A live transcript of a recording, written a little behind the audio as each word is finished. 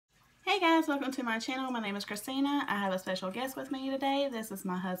guys, welcome to my channel. My name is Christina. I have a special guest with me today. This is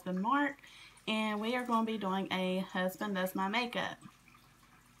my husband Mark, and we are going to be doing a husband does my makeup.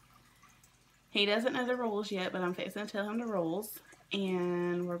 He doesn't know the rules yet, but I'm fixing to tell him the rules,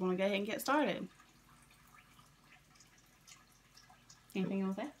 and we're going to go ahead and get started. Anything you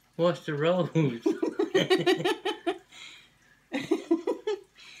want to say? What's the rules?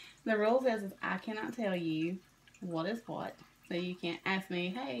 The rules is I cannot tell you what is what. So you can't ask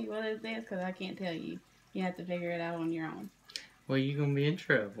me, hey, what is this? Because I can't tell you. You have to figure it out on your own. Well, you're going to be in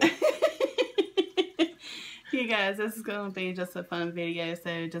trouble. You guys, this is going to be just a fun video,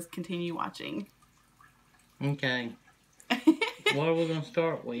 so just continue watching. Okay. What are we going to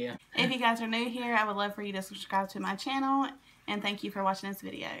start with? If you guys are new here, I would love for you to subscribe to my channel. And thank you for watching this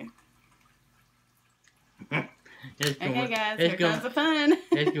video. Okay guys, here comes the fun.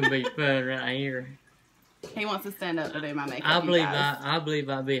 It's going to be fun right here. He wants to stand up to do my makeup. I believe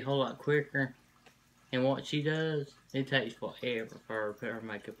I'll be a whole lot quicker. And what she does, it takes forever for her to put her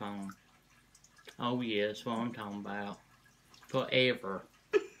makeup on. Oh yeah, that's what I'm talking about. Forever.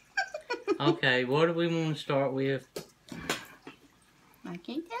 Okay, what do we want to start with? I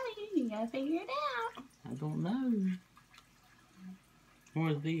can't tell you. You gotta figure it out. I don't know.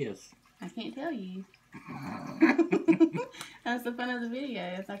 What is this? I can't tell you. That's the fun of the video,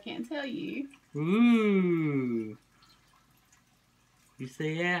 is I can't tell you. Ooh. You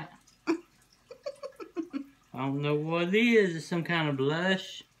see that? I don't know what it is. It's some kind of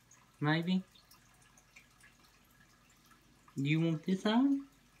blush, maybe. You want this on?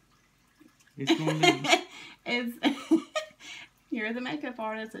 It's gonna be... It's... You're the makeup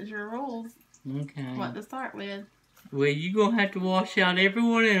artist. It's your rules. Okay. What to start with. Well, you're gonna have to wash out every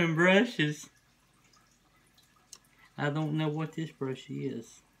one of them brushes. I don't know what this brush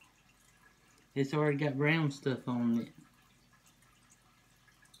is. It's already got brown stuff on it.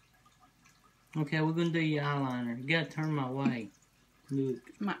 Okay, we're gonna do your eyeliner. You gotta turn my way. Look.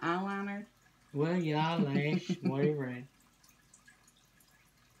 My eyeliner? Well, your eyelash, whatever.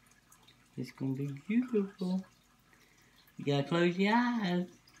 It's gonna be beautiful. You gotta close your eyes.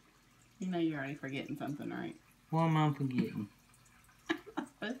 You know you're already forgetting something, right? What am I forgetting? I'm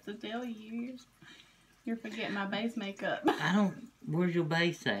supposed to tell you. You're forgetting my base makeup. I don't... Where's your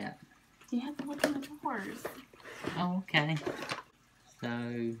base at? You have to look in the drawers. Oh, okay.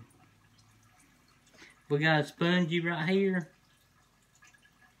 So... We got a spongy right here.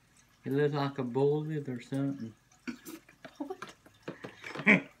 It looks like a bullet or something.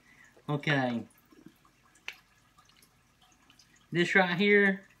 Okay. This right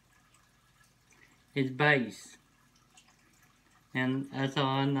here is base. And that's all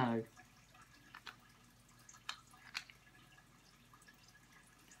I know.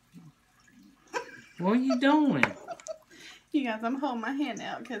 What are you doing? You guys, I'm holding my hand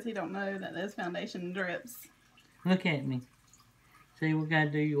out because he don't know that this foundation drips. Look at me. See, we gotta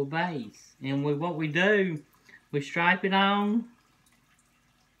do your base. And what we do, we stripe it on.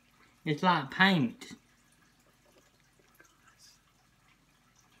 It's like paint.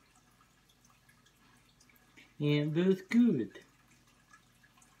 And it looks good.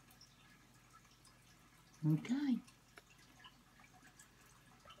 Okay.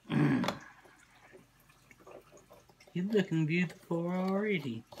 You're looking beautiful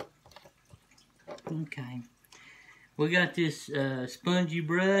already. Okay. We got this spongy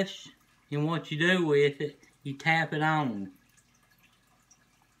brush, and what you do with it, you tap it on.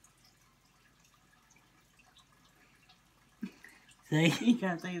 See? You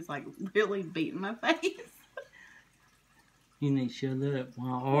guys, he's like really beating my face. You need to shut up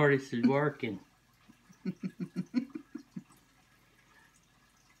while our artist is working.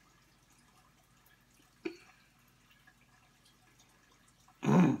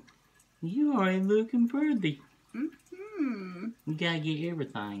 You are looking pretty. Mm-hmm. You gotta get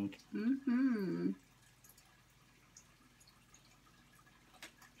everything. Mm-hmm.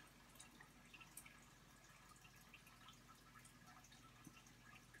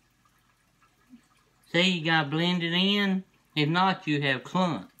 See, you gotta blend it in. If not, you have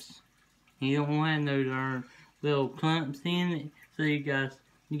clumps. You don't want no darn little clumps in it. So you gotta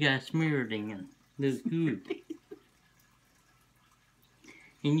smear it in. Looks good.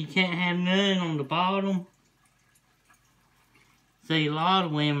 And you can't have none on the bottom. See, a lot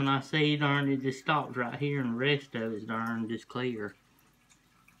of women I see, darn, it just stops right here and the rest of it's darn just clear.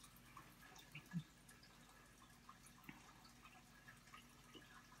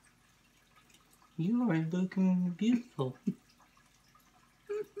 You are looking beautiful.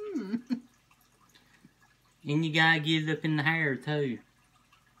 And you gotta get it up in the hair too.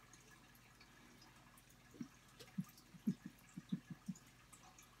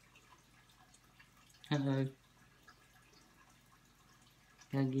 Uh-oh.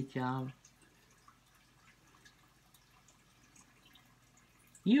 Gotta get y'all.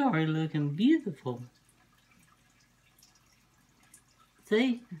 You already looking beautiful.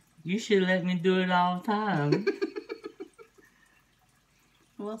 See? You should let me do it all the time.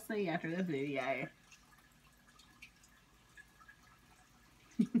 We'll see after this video.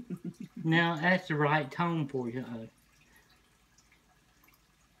 Now, that's the right tone for you.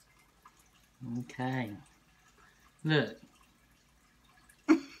 Okay. Look.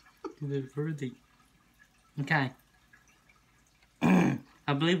 Look pretty. Okay.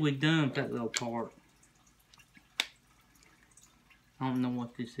 I believe we're done with that little part. I don't know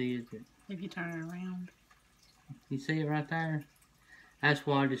what this is. But If you turn it around. you see it right there? That's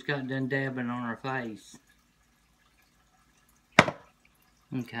why I just got done dabbing on her face.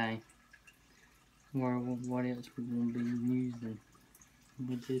 Okay. What else we're going to be using?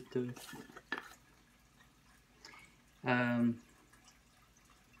 What's this do?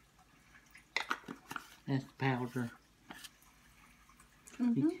 That's the powder.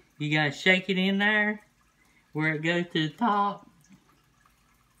 Mm-hmm. You gotta shake it in there where it goes to the top.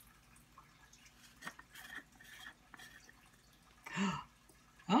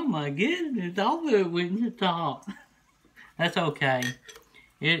 Oh my goodness, all of it went to the top. That's okay.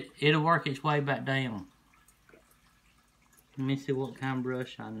 It'll work its way back down. Let me see what kind of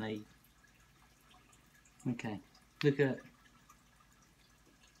brush I need. Okay, look up.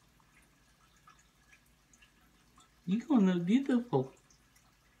 You're gonna look beautiful.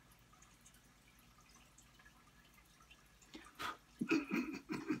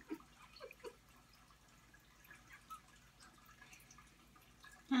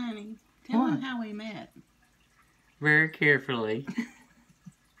 Honey, tell them how we met. Very carefully.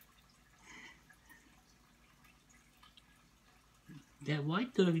 That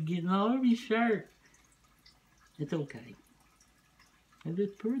white stuff is getting all over your shirt. It's okay. It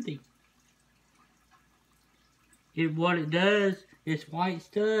looks pretty. What it does, this white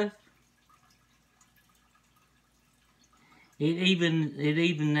stuff, it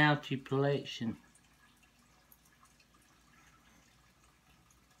even out your complexion.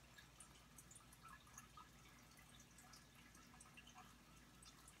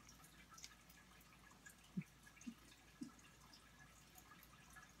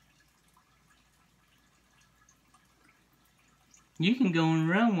 You can go on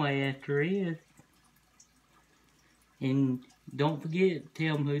the runway after this. And don't forget,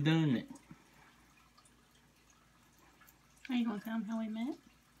 tell them who done it. Are you going to tell them how we met?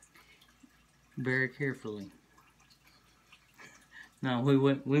 Very carefully. No,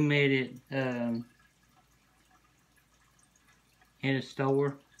 we met it in a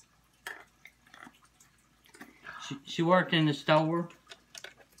store. She worked in the store.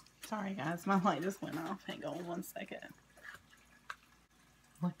 Sorry guys, my light just went off. Hang on 1 second.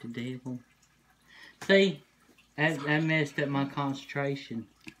 What the devil? See, that messed up my concentration.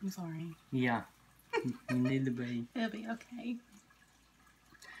 I'm sorry. Yeah, you need to be. It'll be okay.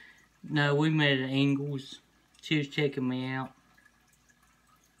 No, we met at Ingles. She was checking me out.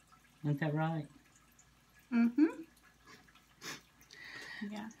 Isn't that right? Mm-hmm.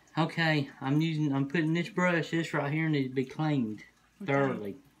 Yeah. Okay, I'm putting this brush, this right here needs to be cleaned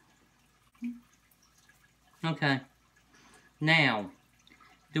thoroughly. Okay. Now,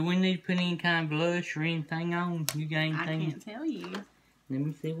 do we need to put any kind of blush or anything on? You got anything? I can't tell you. Let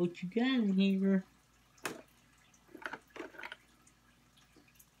me see what you got in here.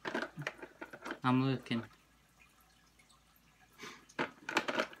 I'm looking.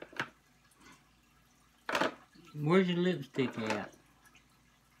 Where's your lipstick at?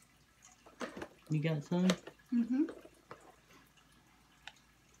 You got some? Mm-hmm.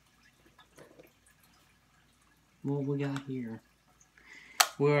 What we got here?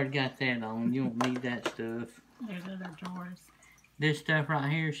 We already got that on. You don't need that stuff. There's other drawers. This stuff right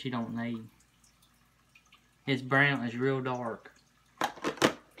here, she don't need. It's brown. It's real dark.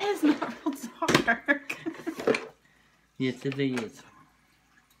 It's not real dark. Yes, it is.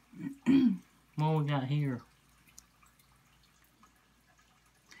 What we got here?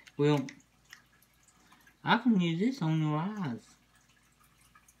 Well, I can use this on your eyes.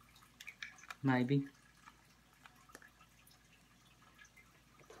 Maybe.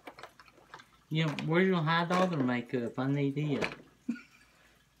 Yeah, where's your high dollar makeup? I need it.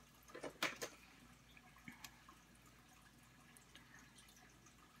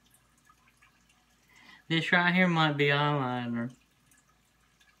 This right here might be eyeliner.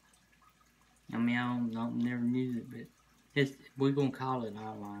 I mean, I don't never use it, but we're gonna call it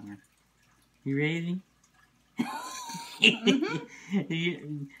eyeliner. You ready?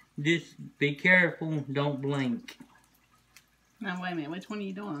 Just be careful. Don't blink. Now, wait a minute. Which one are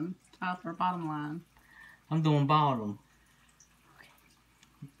you doing? Top or bottom line? I'm doing bottom.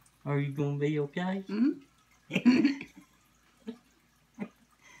 Are you going to be okay?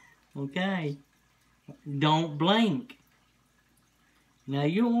 Okay. Don't blink. Now,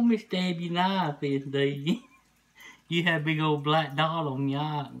 you don't want me to stab your knife, do you? You have a big old black dot on your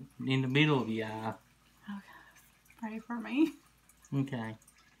eye, in the middle of your eye. Okay. Pray for me. Okay.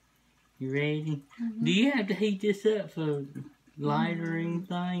 You ready? Do you have to heat this up for lighter or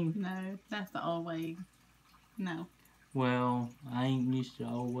anything? No, that's the old way. No. Well, I ain't used to the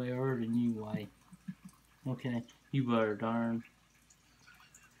old way or the new way. Okay. You better darn.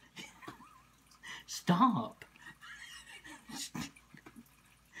 Stop.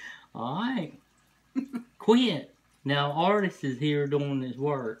 Alright. Quit. Now, artist is here doing his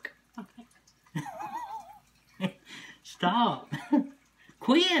work. Okay. Stop.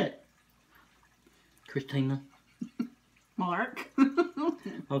 Quit. Christina. Mark.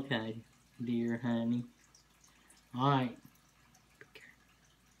 Okay, dear honey. Alright.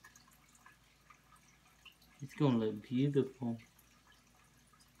 It's gonna look beautiful.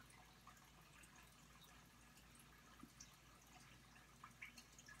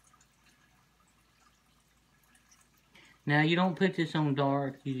 Now, you don't put this on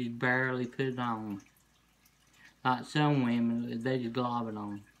dark, you just barely put it on. Like some women, they just glob it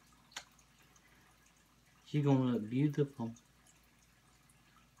on. She's gonna look beautiful.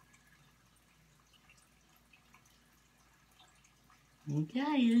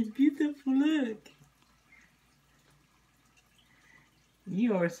 Okay, it's beautiful, look.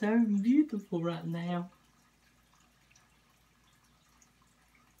 You are so beautiful right now.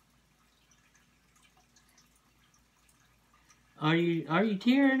 Are you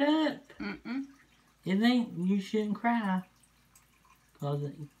tearing up? It ain't. You shouldn't cry. Cause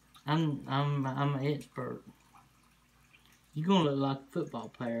I'm an expert. You're gonna look like a football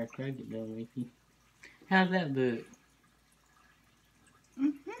player after I get done with you. How's that look?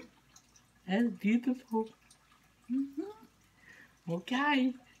 That's beautiful.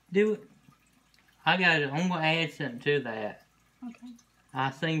 Okay, do it. I'm gonna add something to that. Okay.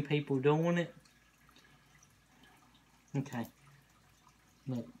 I seen people doing it. Okay.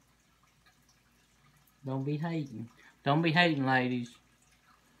 Look. Don't be hating. Don't be hating, ladies.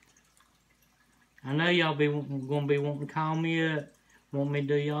 I know y'all gonna be wanting to call me up, want me to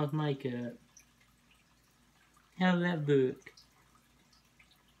do y'all's makeup. How's that look?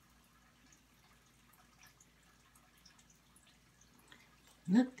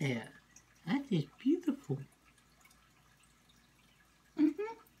 Look at that. That is beautiful. You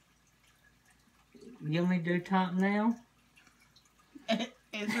want me to do top now?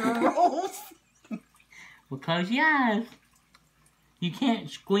 It's your rules. Well, close your eyes. You can't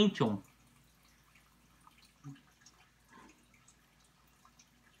squinch them.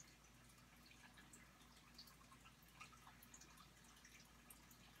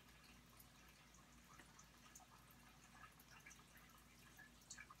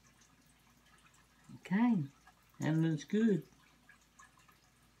 Okay, that looks good.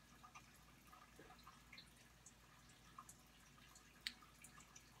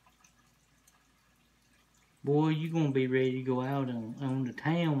 Boy, you're going to be ready to go out on the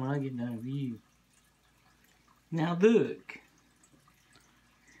town when I get done with you. Now look.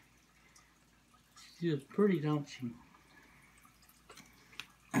 She's pretty, don't she?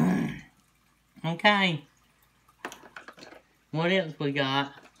 Okay. What else we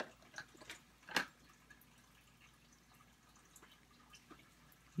got?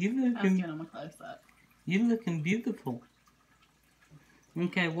 Let's get them a close up. You're looking beautiful.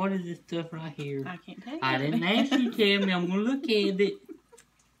 Okay, what is this stuff right here? I can't tell you. I didn't ask you to tell me. I'm going to look at it.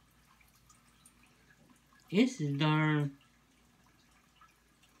 This is darn...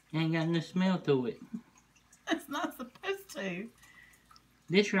 Ain't got no smell to it. It's not supposed to.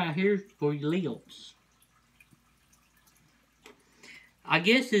 This right here is for your lips. I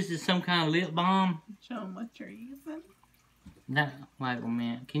guess this is some kind of lip balm. Show them what you're using. That, wait a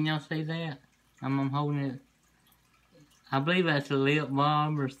minute. Can y'all see that? I'm holding it. I believe that's a lip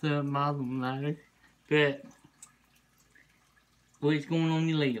balm or something. I don't know. But, what's going on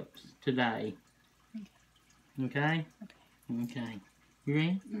your lips today? Okay? Okay. You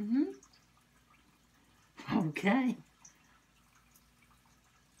ready? Okay.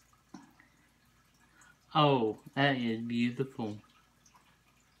 Oh, that is beautiful.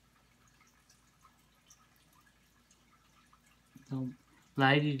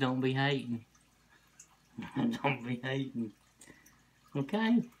 Ladies, don't be hating. Don't be hating.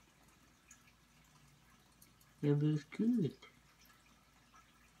 Okay? It looks good.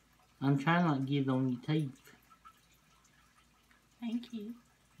 I'm trying not to get it on your teeth. Thank you.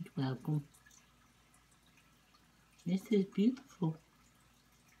 You're welcome. This is beautiful.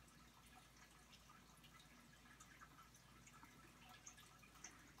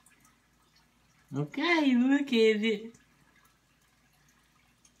 Okay, look at it.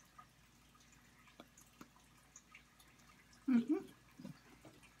 Mm-hmm.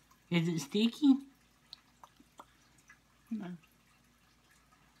 Is it sticky? No.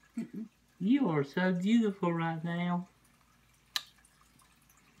 Mm-mm. You are so beautiful right now.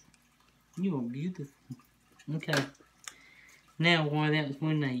 You are beautiful. Okay. Now what else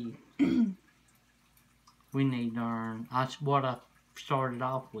we need? We need what I started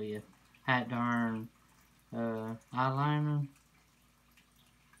off with. That darn eyeliner.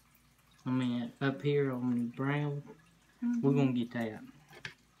 I mean up here on the brow. We're gonna get that.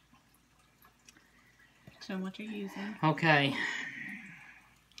 Show them what you're using. Okay.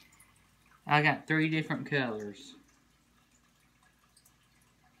 I got 3 different colors.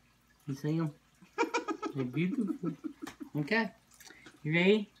 You see them? They're beautiful. Okay. You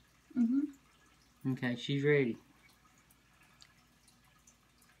ready? Mm-hmm. Okay, she's ready.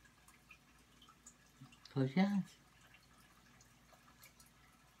 Close your eyes.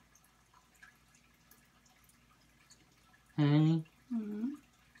 Honey,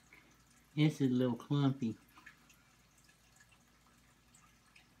 this is a little clumpy.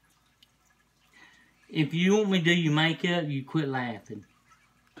 If you want me to do your makeup, you quit laughing.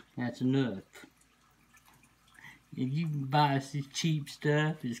 That's enough. If you buy this cheap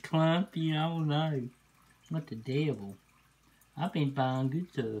stuff, it's clumpy, I don't know. What the devil? I've been buying good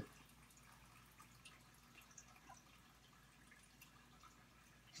stuff.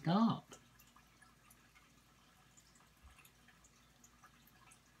 Stop.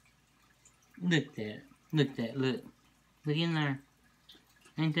 Look at that. Look at that. Look. Look in there.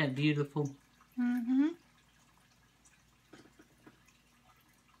 Ain't that beautiful? Mm-hmm.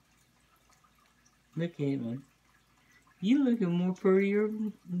 Look at me. You looking more prettier.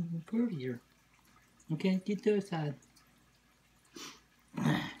 Okay, get to the side.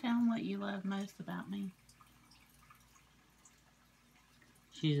 Tell them what you love most about me.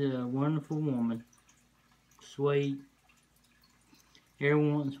 She's a wonderful woman. Sweet.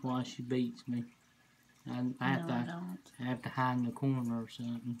 Every once in a while she beats me. I have to hide in the corner or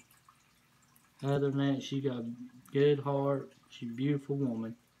something. Other than that, she got a good heart. She's a beautiful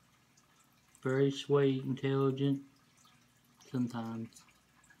woman. Very sweet, intelligent. Sometimes.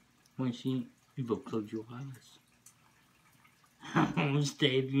 When you both close your eyes. I'm gonna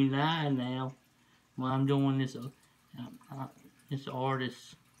stab you in the eye now. While I'm doing this, this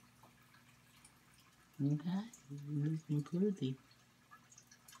artist. Okay, looking pretty.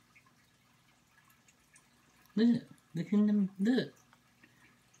 Look in them,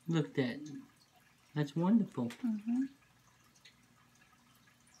 look at that. That's wonderful. Mm-hmm.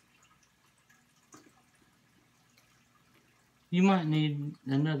 You might need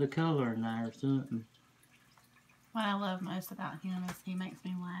another color in there or something. What I love most about him is he makes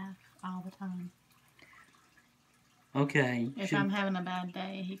me laugh all the time. Okay. If I'm having a bad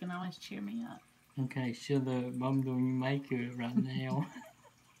day, he can always cheer me up. Okay, shut up. I'm doing your makeup right now.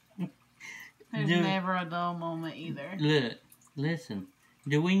 There's never a dull moment either. Look, listen.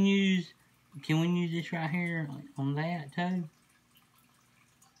 Can we use this right here on that too?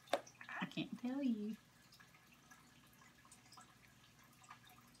 I can't tell you.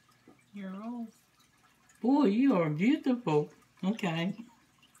 Your rules. Boy, you are beautiful. Okay.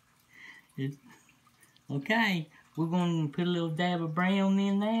 Okay, we're going to put a little dab of brown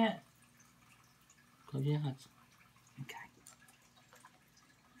in that. Close your eyes. Okay.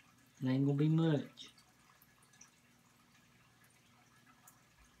 It ain't going to be much.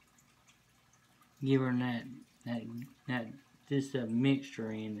 Give her that just a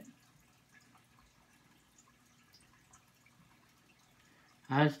mixture in it.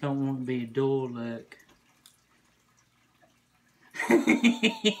 I just don't want to be a dull look.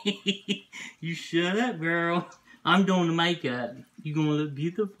 You shut up, girl. I'm doing the makeup. You're gonna look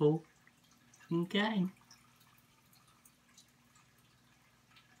beautiful. Okay.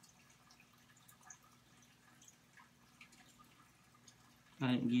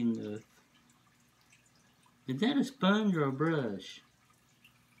 I ain't getting enough. Is that a sponge or a brush?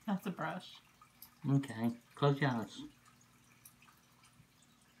 That's a brush. Okay. Close your eyes.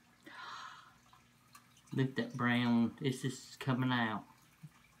 Look at that brown. It's just coming out.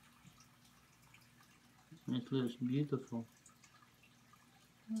 It looks beautiful.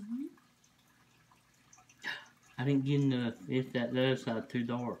 Mm-hmm. I didn't get enough. It's that other side too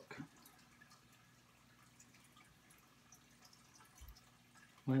dark.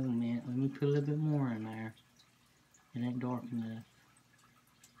 Wait a minute, let me put a little bit more in there. It ain't dark enough.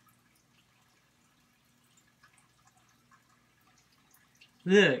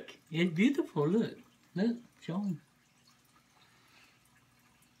 Look, it's beautiful, look. Look, show 'em.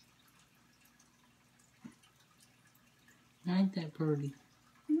 Ain't that pretty?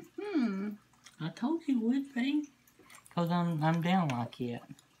 Mm-hmm. I told you it would be. Cause I'm down like it.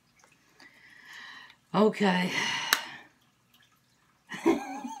 Okay.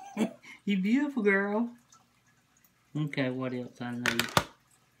 You beautiful girl. Okay, what else I need?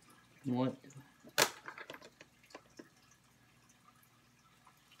 What?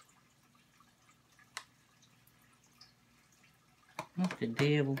 What the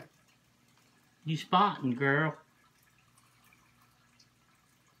devil? You spotting, girl.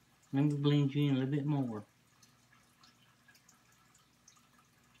 Let me blend you in a little bit more.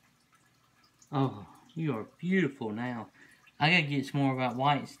 Oh, you are beautiful now. I gotta get some more of that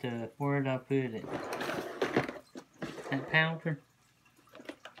white stuff. Where did I put it? That powder?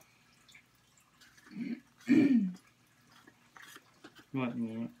 Wait a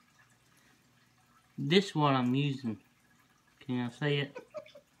minute. This is what I'm using. Can I say it?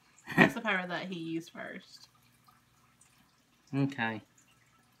 That's the powder that he used first. Okay.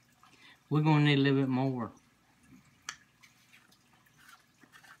 We're gonna need a little bit more.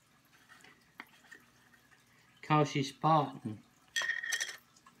 Cause she's spotting.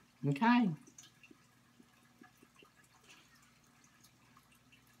 Okay.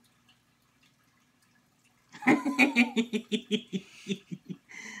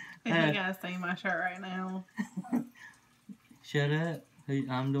 And you guys see my shirt right now. Shut up.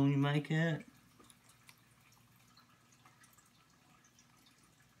 I'm doing your makeup.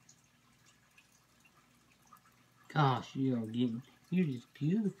 Gosh, you're just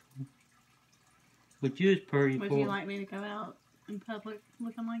beautiful. But you're pretty. Would you like me to go out in public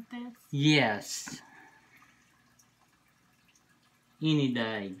looking like this? Yes. Any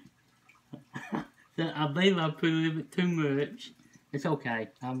day. I believe I put a little bit too much. It's okay.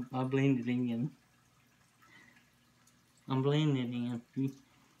 I blend it in. I'm blending it in.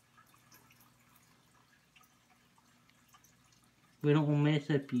 We don't want to mess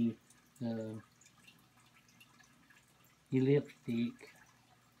up your lipstick.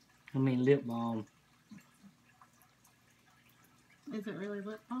 I mean lip balm. Is it really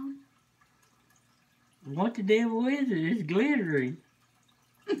lip balm? What the devil is it? It's glittery.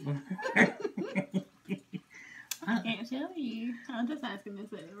 I can't tell you. I'm just asking,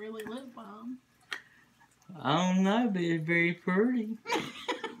 is it really lip balm? I don't know, but it's very pretty.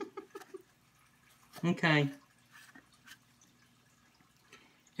 Okay.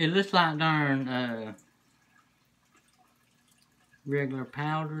 It looks like darn regular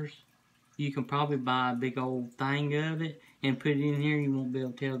powders. You can probably buy a big old thing of it and put it in here. You won't be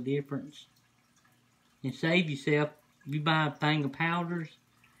able to tell the difference. And save yourself. You buy a thing of powders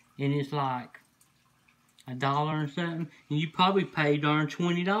and it's like $1 or something. And you probably pay darn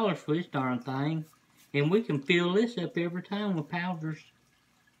 $20 for this darn thing. And we can fill this up every time with powders.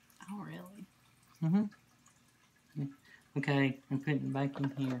 Oh, really? Mm-hmm. Okay, I'm putting it back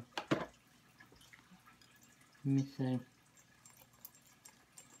in here. Let me see.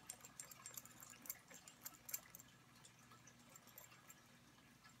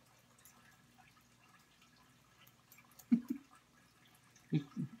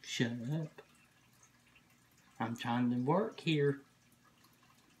 Shut up. I'm trying to work here.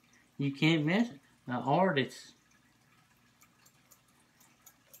 You can't mess it. The artist.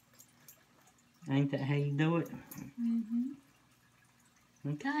 Ain't that how you do it?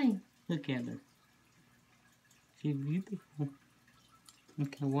 Mm-hmm. Okay. Look at her. She's beautiful.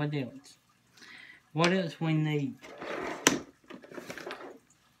 Okay, what else? What else we need?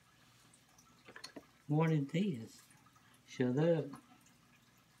 What is this? Shut up.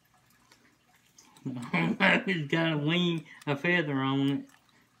 It's got a wing, a feather on it.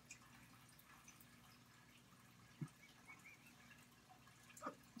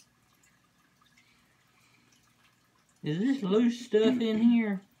 Is this loose stuff in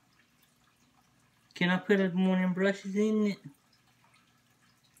here? Can I put one of them brushes in it?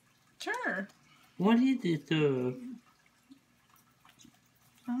 Sure. What is this stuff?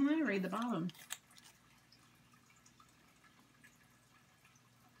 I don't know, read the bottom.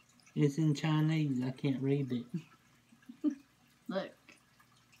 It's in Chinese. I can't read it. Look.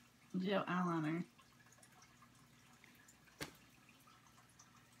 Gel eyeliner.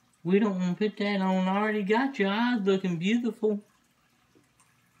 We don't want to put that on. I already got your eyes looking beautiful.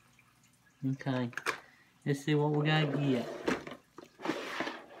 Okay. Let's see what we gotta get.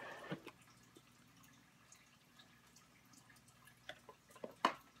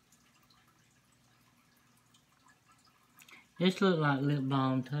 This look like lip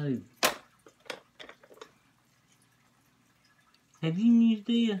balm too. Have you used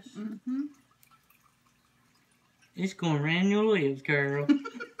this? Mm-hmm. It's going around your lips, girl.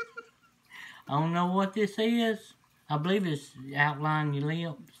 I don't know what this is. I believe it's outlining your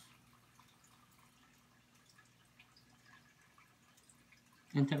lips.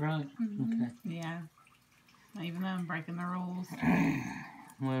 Isn't that right? Mm-hmm. Okay. Yeah. Even though I'm breaking the rules.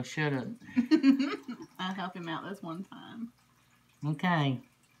 Well, shut up. I'll help him out this one time. Okay.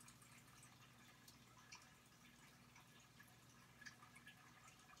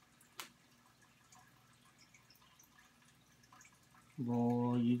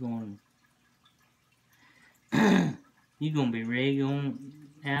 Boy, you gonna be ready going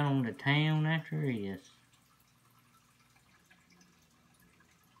out on the town after this.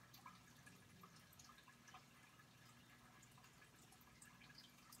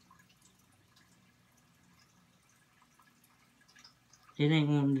 It ain't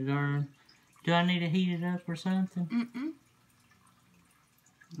wanting to darn. Do I need to heat it up or something? Mm-mm.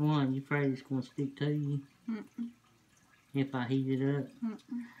 One, you afraid it's gonna stick to you? Mm-mm. If I heat it up? Mm-mm.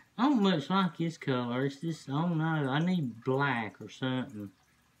 I don't much like this color. It's just, I don't know. I need black or something.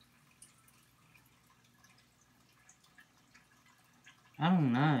 I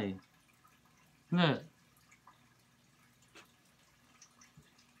don't know. Look.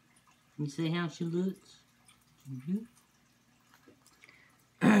 You see how she looks? Mm-hmm.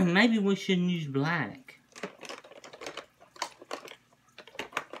 Maybe we shouldn't use black.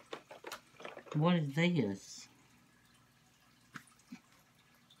 What is this?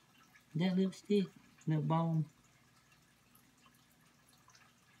 Is that lipstick? Lip balm?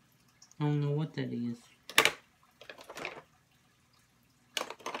 I don't know what that is.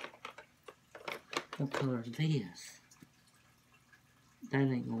 What color is this? That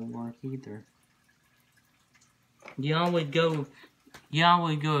ain't gonna work either. You always go with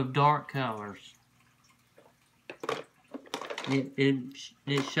dark colors. It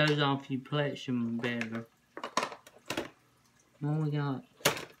shows off your complexion better. What we got?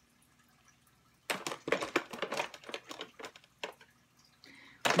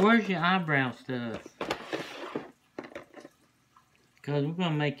 Where's your eyebrow stuff? Cause we're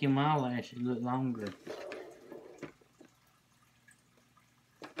gonna make your eyelashes look longer.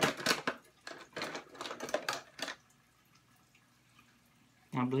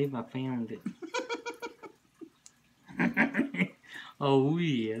 I believe I found it. Oh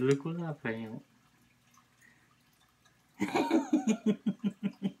yeah, look what I found.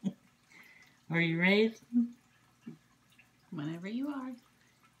 Are you ready? Whenever you are.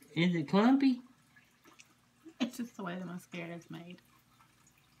 Is it clumpy? It's just the way the mascara is made.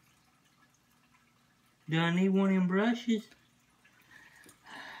 Do I need one of them brushes?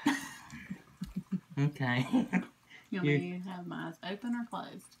 Okay. You want me to have my eyes open or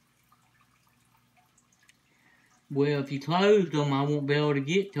closed? Well, if you close them, I won't be able to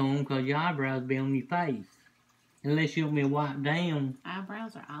get to them because your eyebrows be on your face. Unless you want me to wipe down.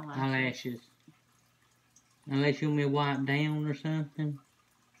 Eyebrows or eyelashes? Eyelashes. Unless you want me to wipe down or something.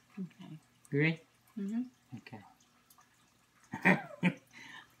 Okay. You ready? Mm-hmm. Okay.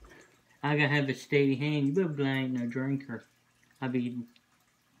 I gotta have a steady hand. You probably ain't no drinker. I be.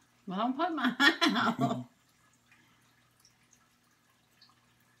 Well, don't put my eye out.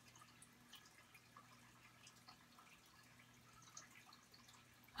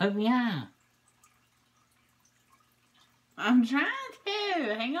 Open your eye. I'm trying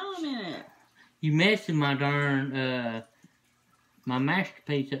to. Hang on a minute. You messing my darn, my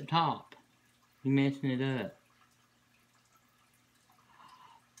masterpiece up top. You messing it up.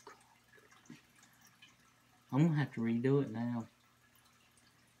 I'm gonna have to redo it now.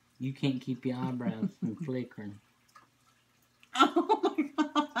 You can't keep your eyebrows from flickering. Oh my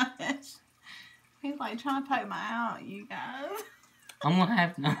gosh. He's like trying to poke my eye out, you guys. I'm gonna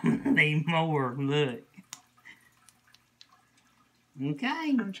have to need more. Look.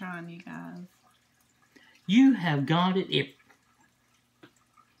 Okay. I'm trying, you guys. You have got it. If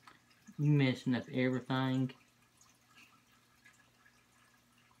you messing up everything.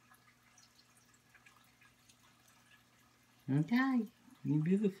 Okay. You're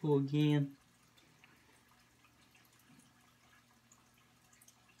beautiful again.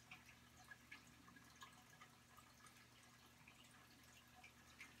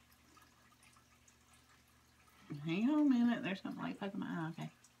 Hang on a minute. There's something like poking my eye. Okay.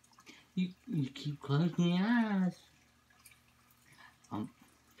 You keep closing your eyes.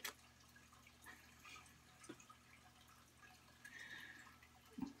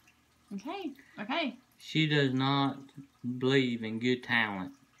 Okay. Okay. She does not believe in good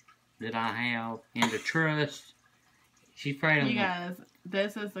talent that I have and the trust She's afraid You guys,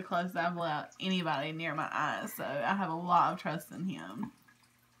 this is the closest I've let anybody near my eyes, so I have a lot of trust in him.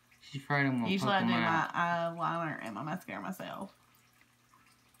 She's afraid I'm gonna Usually I poke do him my out. eyeliner and my mascara myself.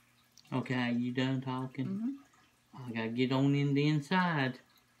 Okay, you done talking? Mm-hmm. I gotta get on in the inside.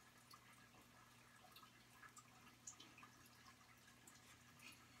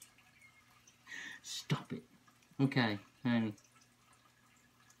 Stop it. Okay, honey.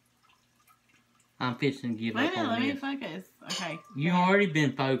 I'm fixing to give up on Let me this. focus. Okay. You already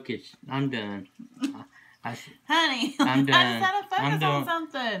been focused. I'm done. Honey, I'm done. I just had to focus on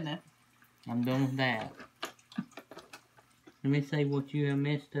something. I'm done with that. Let me see what you have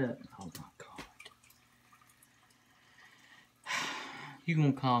messed up. Oh my God. You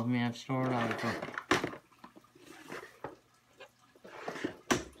gonna cause me to have to start over.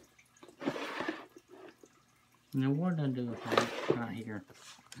 Now what did I do with that? Right here.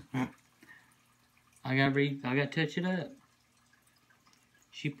 I gotta touch it up.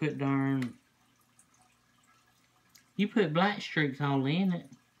 She put darn... You put black streaks all in it.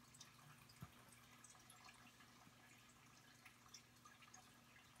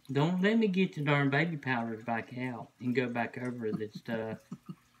 Don't let me get the darn baby powders back out and go back over this stuff.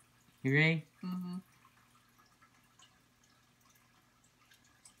 You ready? Mm-hmm.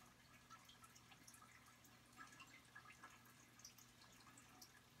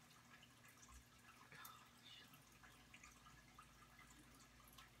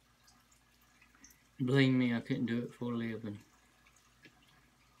 Believe me, I couldn't do it for a living.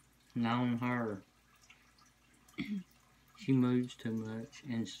 Not on her. She moves too much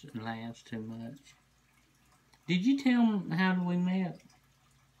and laughs too much. Did you tell them how we met?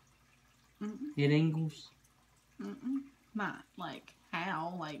 At Ingles? Not like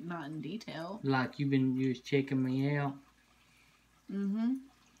how, like not in detail. Like you was checking me out? Mm-hmm.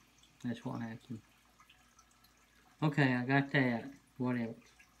 That's what happened. Okay, I got that. What else?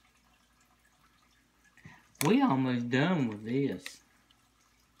 We almost done with this.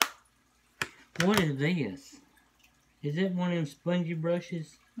 What is this? Is it one of them spongy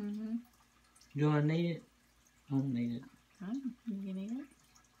brushes? Mm-hmm. Do I need it? I don't need it. Oh, you need it?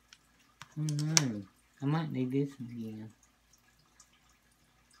 I don't know. I might need this again.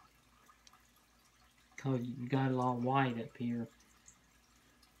 Cause you got a lot of white up here.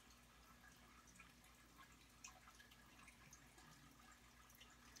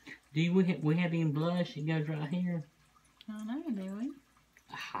 We have any blush that goes right here? I don't know, do we?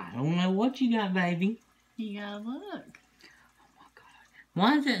 I don't know what you got, baby. You gotta look. Oh my God.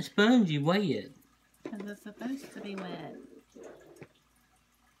 Why is that spongy wet? Because it's supposed to be wet.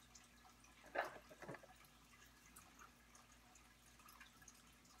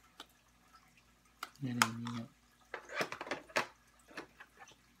 That ain't it.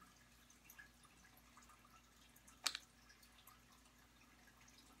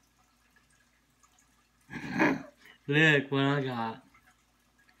 Look what I got.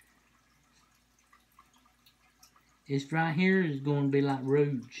 It's right here is going to be like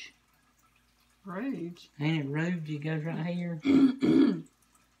rouge. Rouge? Ain't it rouge? It goes right here. It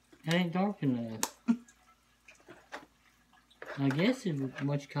ain't dark enough. I guess it's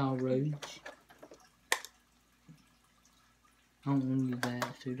what you call rouge. I don't want to use that.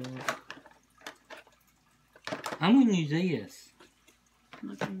 It's too dark. I'm going to use this.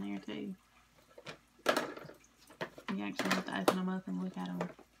 Look in there too. You actually have to open them up and look at them.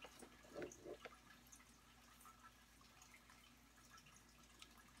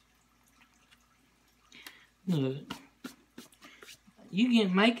 Look. You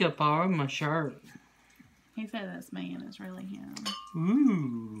get makeup all over my shirt. He said this man is really him.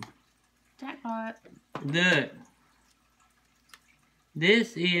 Ooh. Jackpot. Look.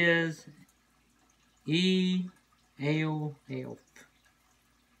 This is E-L-F.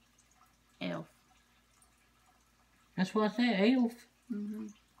 Elf. That's what I said, elf. Mm-hmm.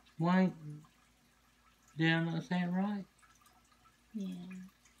 Why? Did I not say it right?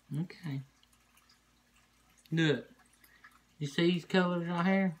 Yeah. Okay. Look. You see these colors right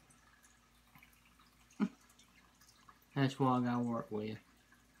here? That's what I gotta work with.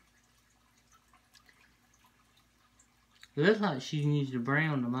 It looks like she used the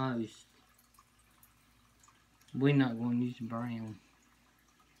brown the most. We're not going to use the brown.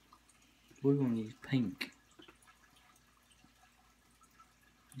 We're going to use pink.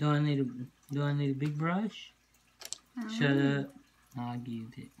 Do I need a big brush? Shut up. I'll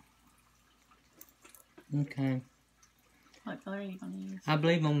give it. Okay. What color are you going to use? I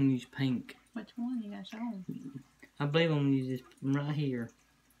believe I'm going to use pink. Which one? You got to show them. I believe I'm going to use this right here.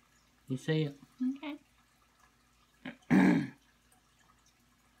 You see it? Okay.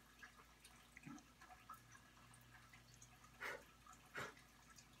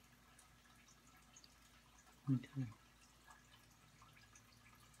 Okay.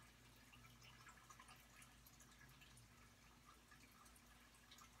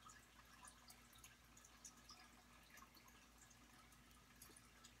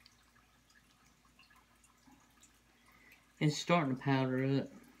 It's starting to powder up.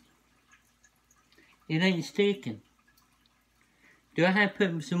 It ain't sticking. Do I have to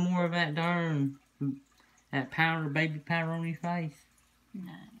put some more of that darn, that powder, baby powder on your face?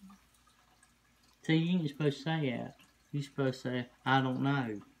 No. See, you ain't supposed to say that. You're supposed to say, I don't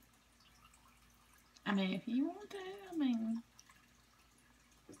know. I mean, if you want to, I mean.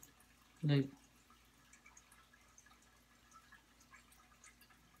 Look.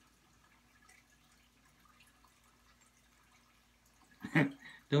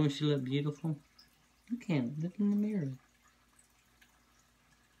 Don't she look beautiful? Look at him. Look in the mirror.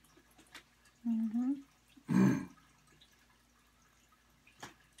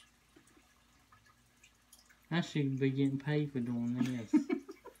 I should be getting paid for doing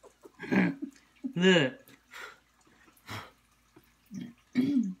this. Look.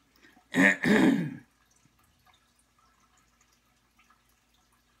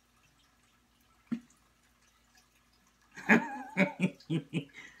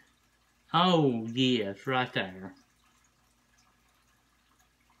 Oh, yes, right there.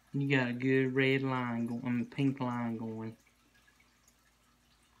 You got a good red line going, I mean pink line going.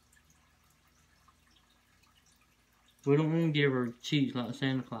 We don't want to give her cheeks like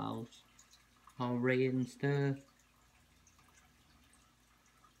Santa Claus. All red and stuff.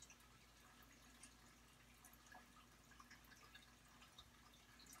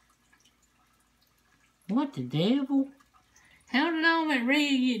 What the devil? How did all that red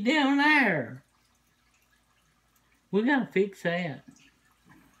get down there? We gotta fix that.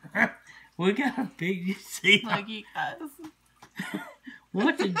 We gotta fix it. See? Look, you guys.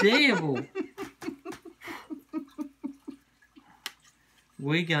 What the devil?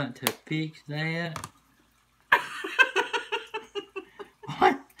 We got to fix that.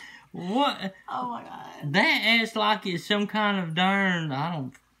 What? What? Oh my god. That acts like it's some kind of darn,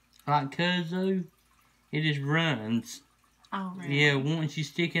 like XOXO. It just runs. Oh, really? Yeah, once you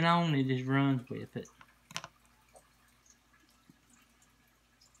stick it on, it just runs with it.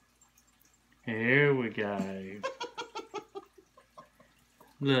 Here we go.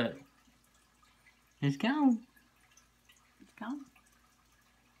 Look. It's gone. It's gone.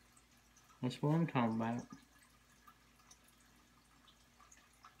 That's what I'm talking about.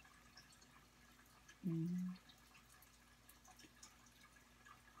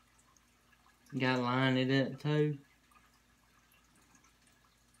 You gotta line it up too.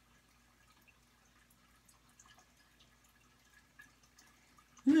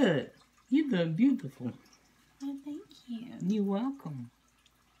 Look, you look beautiful. Oh, thank you. You're welcome.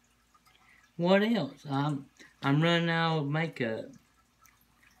 What else? I'm running out of makeup.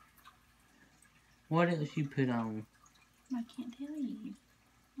 What else you put on? I can't tell you.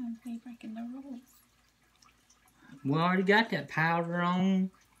 I'm breaking the rules. We already got that powder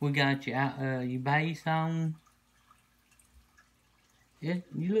on. We got your base on. Yeah,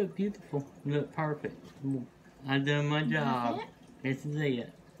 you look beautiful. You look perfect. I done my job. This is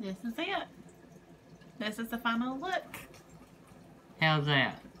it. This is it. This is the final look. How's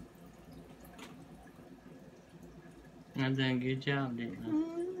that? I done a good job, didn't I?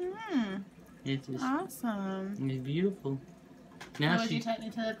 Mm-hmm. It's just, Awesome. it's beautiful. So Now would you take me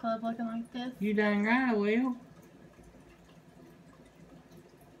to the club looking like this? You done right, I will.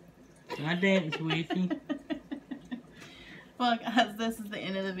 I dance with you. Well, guys, this is the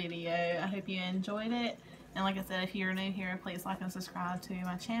end of the video. I hope you enjoyed it. And like I said, if you're new here, please like and subscribe to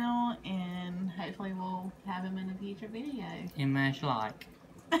my channel. And hopefully we'll have him in a future video. And mash like.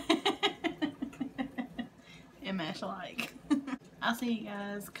 And mash like. I'll see you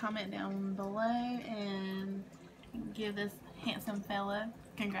guys. Comment down below and give this handsome fella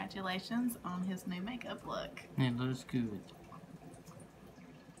congratulations on his new makeup look. It looks good.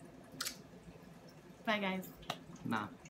 Bye, guys. Bye.